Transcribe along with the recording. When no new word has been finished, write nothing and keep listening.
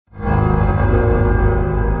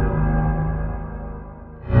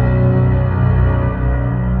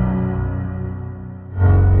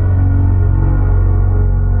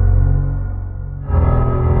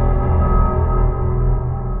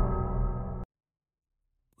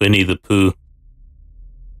Winnie the Pooh.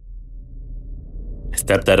 I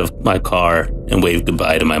stepped out of my car and waved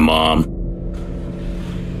goodbye to my mom.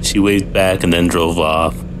 She waved back and then drove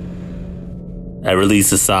off. I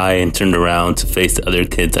released a sigh and turned around to face the other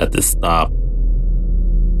kids at the stop.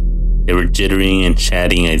 They were jittering and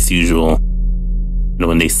chatting as usual, and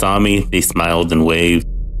when they saw me, they smiled and waved.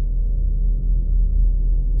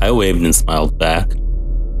 I waved and smiled back.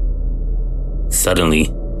 Suddenly,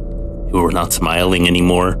 they were not smiling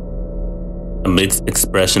anymore. A mixed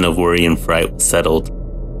expression of worry and fright was settled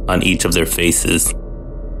on each of their faces.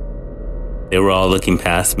 They were all looking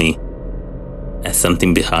past me, at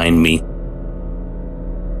something behind me.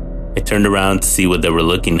 I turned around to see what they were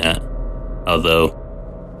looking at, although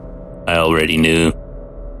I already knew.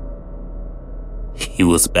 He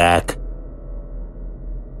was back.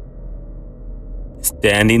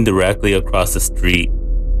 Standing directly across the street,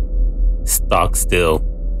 stock still,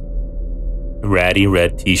 a ratty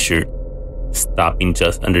red t-shirt, stopping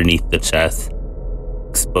just underneath the chest,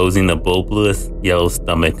 exposing a bulbous yellow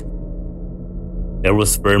stomach. There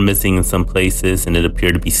was fur missing in some places and it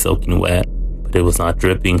appeared to be soaking wet, but it was not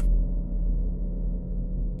dripping.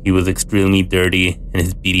 He was extremely dirty and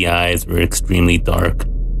his beady eyes were extremely dark.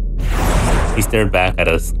 He stared back at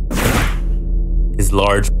us. His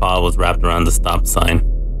large paw was wrapped around the stop sign.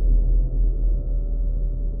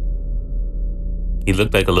 He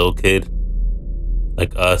looked like a little kid,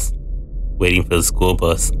 like us, waiting for the school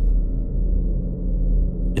bus.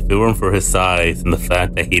 If it weren't for his size and the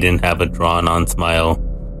fact that he didn't have a drawn-on smile,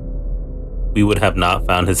 we would have not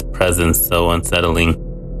found his presence so unsettling.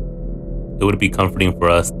 It would be comforting for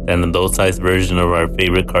us that an adult-sized version of our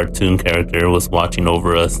favorite cartoon character was watching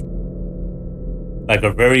over us. Like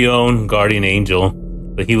our very own guardian angel,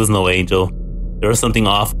 but he was no angel. There was something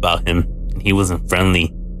off about him, and he wasn't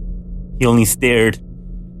friendly. He only stared.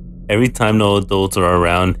 Every time no adults are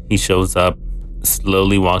around, he shows up,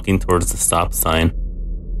 slowly walking towards the stop sign.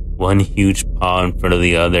 One huge paw in front of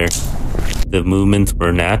the other. The movements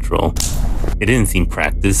were natural. It didn't seem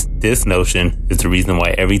practiced. This notion is the reason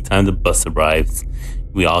why every time the bus arrives,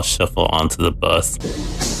 we all shuffle onto the bus,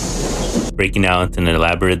 breaking out into an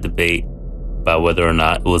elaborate debate about whether or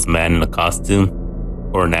not it was a man in a costume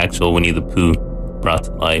or an actual Winnie the Pooh brought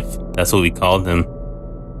to life. That's what we called him.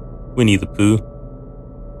 Winnie the Pooh.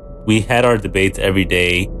 We had our debates every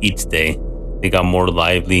day, each day. They got more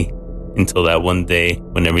lively until that one day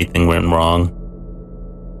when everything went wrong.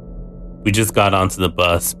 We just got onto the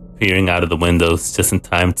bus, peering out of the windows just in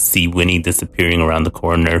time to see Winnie disappearing around the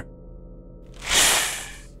corner.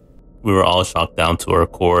 We were all shocked down to our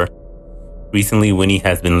core. Recently, Winnie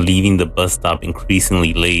has been leaving the bus stop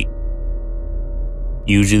increasingly late.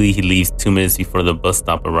 Usually he leaves 2 minutes before the bus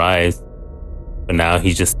stop arrives, but now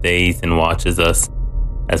he just stays and watches us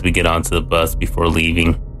as we get onto the bus before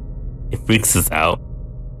leaving. It freaks us out.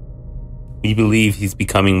 We believe he's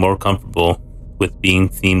becoming more comfortable with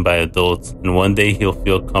being seen by adults, and one day he'll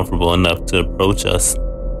feel comfortable enough to approach us.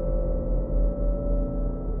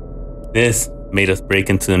 This made us break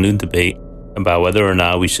into a new debate about whether or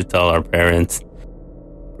not we should tell our parents,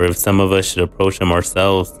 or if some of us should approach him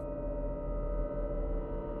ourselves.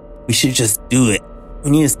 We should just do it.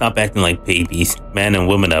 We need to stop acting like babies, man and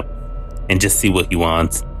woman up, and just see what he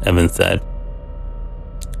wants, Evan said.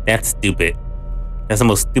 That's stupid. That's the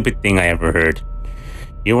most stupid thing I ever heard.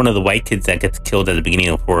 You're one of the white kids that gets killed at the beginning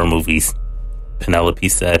of horror movies, Penelope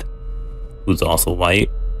said, who's also white.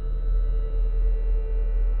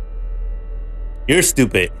 You're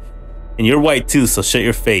stupid. And you're white too, so shut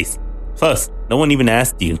your face. Plus, no one even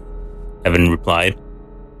asked you, Evan replied.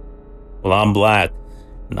 Well, I'm black,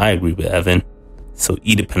 and I agree with Evan. So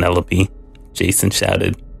eat it, Penelope, Jason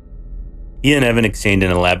shouted. He and Evan exchanged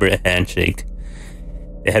an elaborate handshake.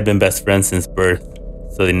 They had been best friends since birth,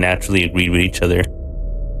 so they naturally agreed with each other.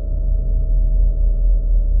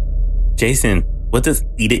 Jason, what does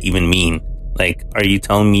eat it even mean? Like, are you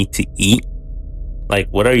telling me to eat? Like,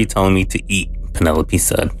 what are you telling me to eat? Penelope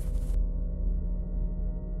said.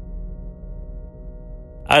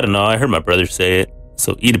 I don't know, I heard my brother say it,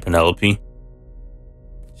 so eat it, Penelope.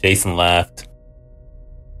 Jason laughed,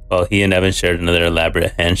 while he and Evan shared another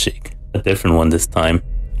elaborate handshake, a different one this time.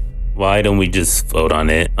 Why don't we just vote on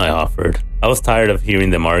it? I offered. I was tired of hearing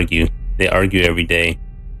them argue. They argue every day.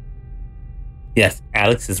 Yes,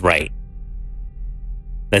 Alex is right.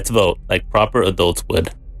 Let's vote, like proper adults would.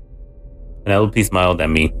 Penelope smiled at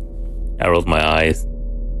me. I rolled my eyes.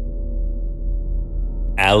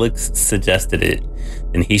 Alex suggested it,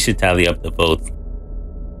 then he should tally up the votes.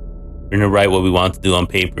 We're gonna write what we want to do on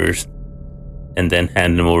papers, and then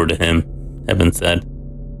hand them over to him, Evan said.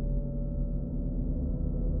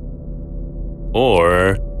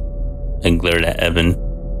 Or I glared at Evan.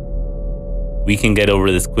 We can get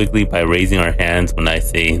over this quickly by raising our hands when I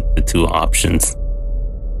say the two options.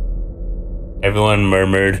 Everyone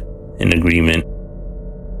murmured in agreement.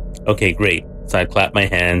 Okay, great. So I clapped my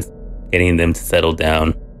hands, getting them to settle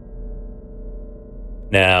down.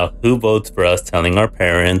 Now, who votes for us telling our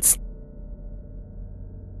parents?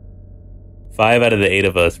 5 out of the 8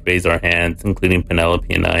 of us raised our hands, including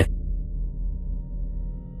Penelope and I.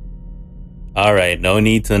 Alright, no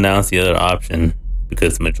need to announce the other option,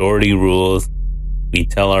 because majority rules, we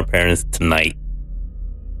tell our parents tonight.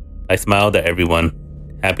 I smiled at everyone,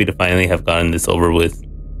 happy to finally have gotten this over with.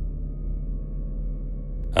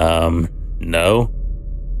 No.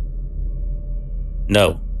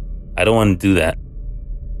 No, I don't want to do that.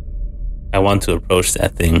 I want to approach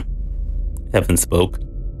that thing. Evan spoke.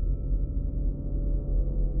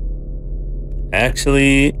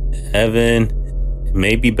 Actually, Evan, it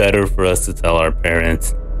may be better for us to tell our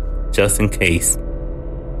parents, just in case.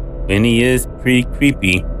 Winnie is pretty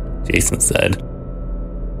creepy, Jason said.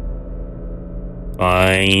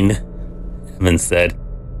 Fine, Evan said.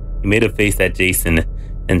 He made a face at Jason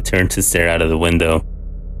and turned to stare out of the window,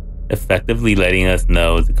 effectively letting us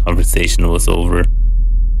know the conversation was over.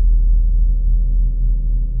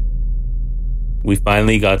 We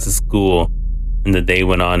finally got to school, and the day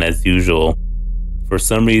went on as usual. For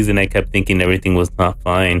some reason, I kept thinking everything was not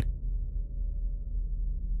fine.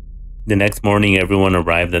 The next morning, everyone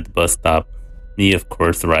arrived at the bus stop, me, of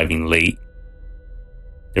course, arriving late.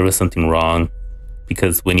 There was something wrong,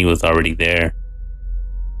 because Winnie was already there.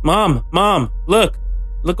 Mom, look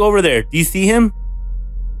over there. Do you see him?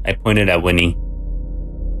 I pointed at Winnie.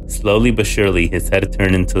 Slowly but surely, his head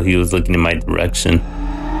turned until he was looking in my direction.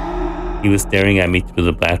 He was staring at me through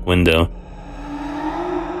the back window.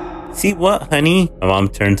 See what, honey? My mom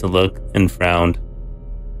turned to look and frowned.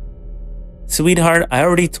 Sweetheart, I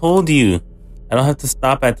already told you. I don't have to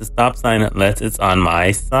stop at the stop sign unless it's on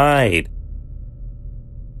my side.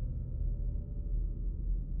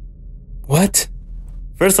 What?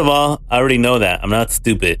 First of all, I already know that. I'm not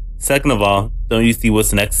stupid. Second of all, don't you see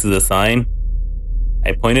what's next to the sign?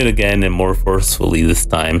 I pointed again and more forcefully this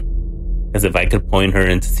time, as if I could point her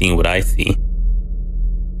into seeing what I see.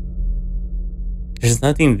 There's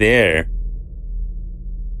nothing there.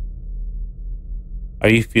 Are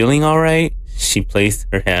you feeling alright? She placed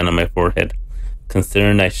her hand on my forehead,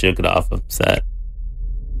 concerned I shook it off, upset.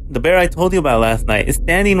 The bear I told you about last night is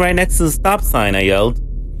standing right next to the stop sign, I yelled,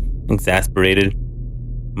 exasperated.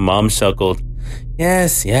 Mom chuckled.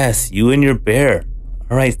 Yes, you and your bear.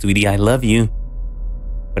 Alright, sweetie, I love you.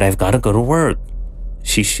 But I've got to go to work.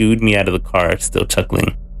 She shooed me out of the car, still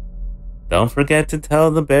chuckling. Don't forget to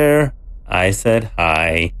tell the bear I said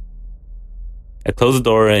hi. I closed the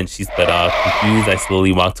door and she sped off. Confused, I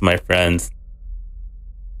slowly walked to my friends.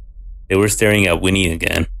 They were staring at Winnie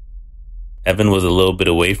again. Evan was a little bit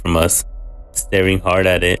away from us, staring hard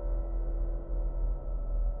at it.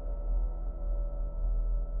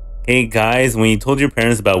 Hey guys, when you told your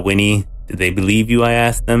parents about Winnie, did they believe you? I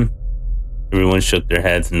asked them. Everyone shook their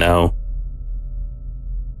heads no.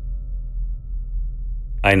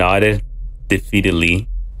 I nodded defeatedly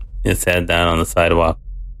and sat down on the sidewalk.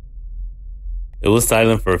 It was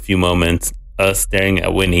silent for a few moments, us staring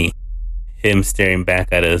at Winnie, him staring back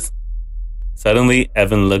at us. Suddenly,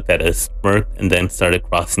 Evan looked at us, smirked, and then started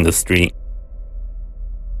crossing the street.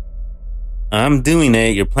 I'm doing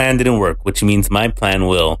it. Your plan didn't work, which means my plan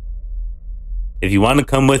will. If you want to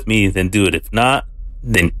come with me, then do it. If not,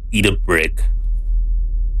 then eat a brick.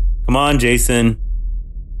 Come on, Jason.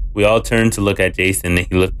 We all turned to look at Jason, and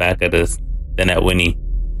he looked back at us, then at Winnie,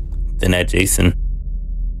 then at Jason.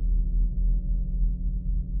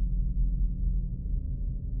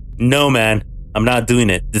 No, man. I'm not doing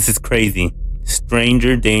it. This is crazy.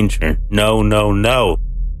 Stranger danger. No.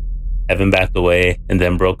 Evan backed away and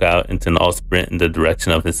then broke out into an all sprint in the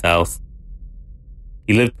direction of his house.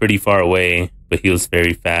 He lived pretty far away, but he was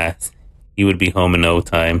very fast. He would be home in no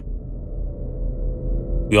time.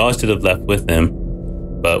 We all should have left with him,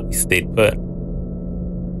 but we stayed put.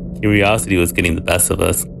 Curiosity was getting the best of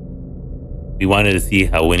us. We wanted to see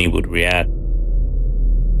how Winnie would react.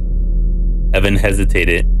 Evan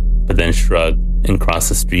hesitated, but then shrugged and crossed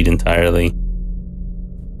the street entirely.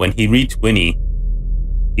 When he reached Winnie,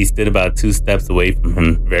 he stood about 2 steps away from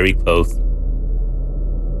him, very close.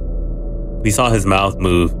 We saw his mouth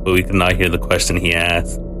move, but we could not hear the question he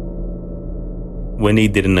asked. Winnie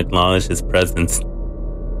didn't acknowledge his presence.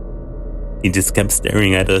 He just kept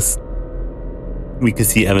staring at us. We could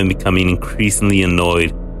see Evan becoming increasingly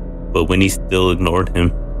annoyed, but Winnie still ignored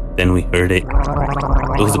him, Then we heard it.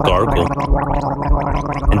 It was a gargle.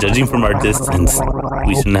 And judging from our distance,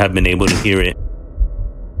 we shouldn't have been able to hear it.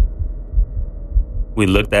 We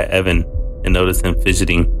looked at Evan and noticed him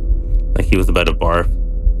fidgeting like he was about to barf.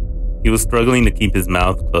 He was struggling to keep his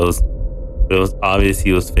mouth closed, but it was obvious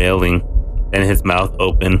he was failing. Then his mouth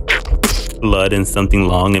opened. Blood and something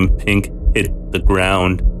long and pink hit the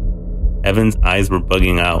ground. Evan's eyes were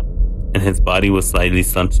bugging out, and his body was slightly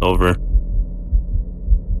slumped over.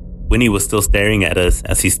 Winnie was still staring at us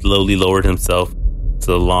as he slowly lowered himself to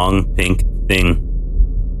the long pink thing.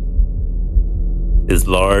 His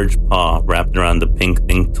large paw wrapped around the pink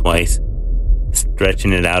thing twice,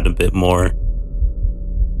 stretching it out a bit more.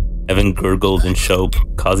 Evan gurgled and choked,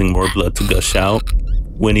 causing more blood to gush out.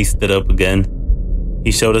 Winnie stood up again.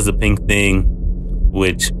 He showed us a pink thing,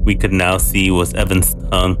 which we could now see was Evan's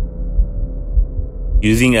tongue.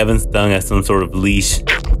 Using Evan's tongue as some sort of leash,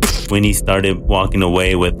 Winnie started walking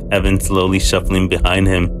away with Evan slowly shuffling behind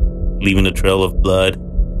him, leaving a trail of blood.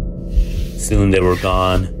 Soon they were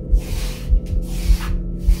gone.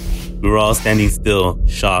 We were all standing still,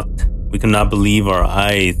 shocked. We could not believe our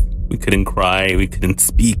eyes. We couldn't cry. We couldn't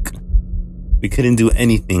speak. We couldn't do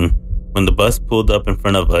anything. When the bus pulled up in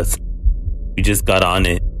front of us, we just got on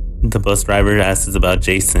it. The bus driver asked us about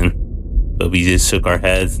Jason, but we just shook our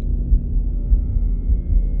heads.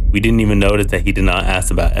 We didn't even notice that he did not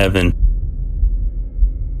ask about Evan.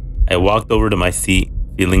 I walked over to my seat,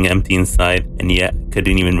 feeling empty inside, and yet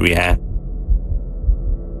couldn't even react.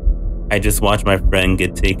 I just watched my friend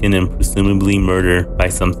get taken and presumably murdered by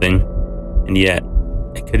something, and yet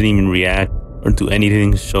I couldn't even react or do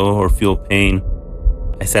anything to show or feel pain.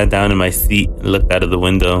 I sat down in my seat and looked out of the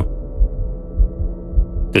window.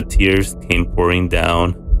 The tears came pouring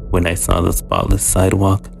down when I saw the spotless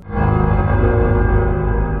sidewalk.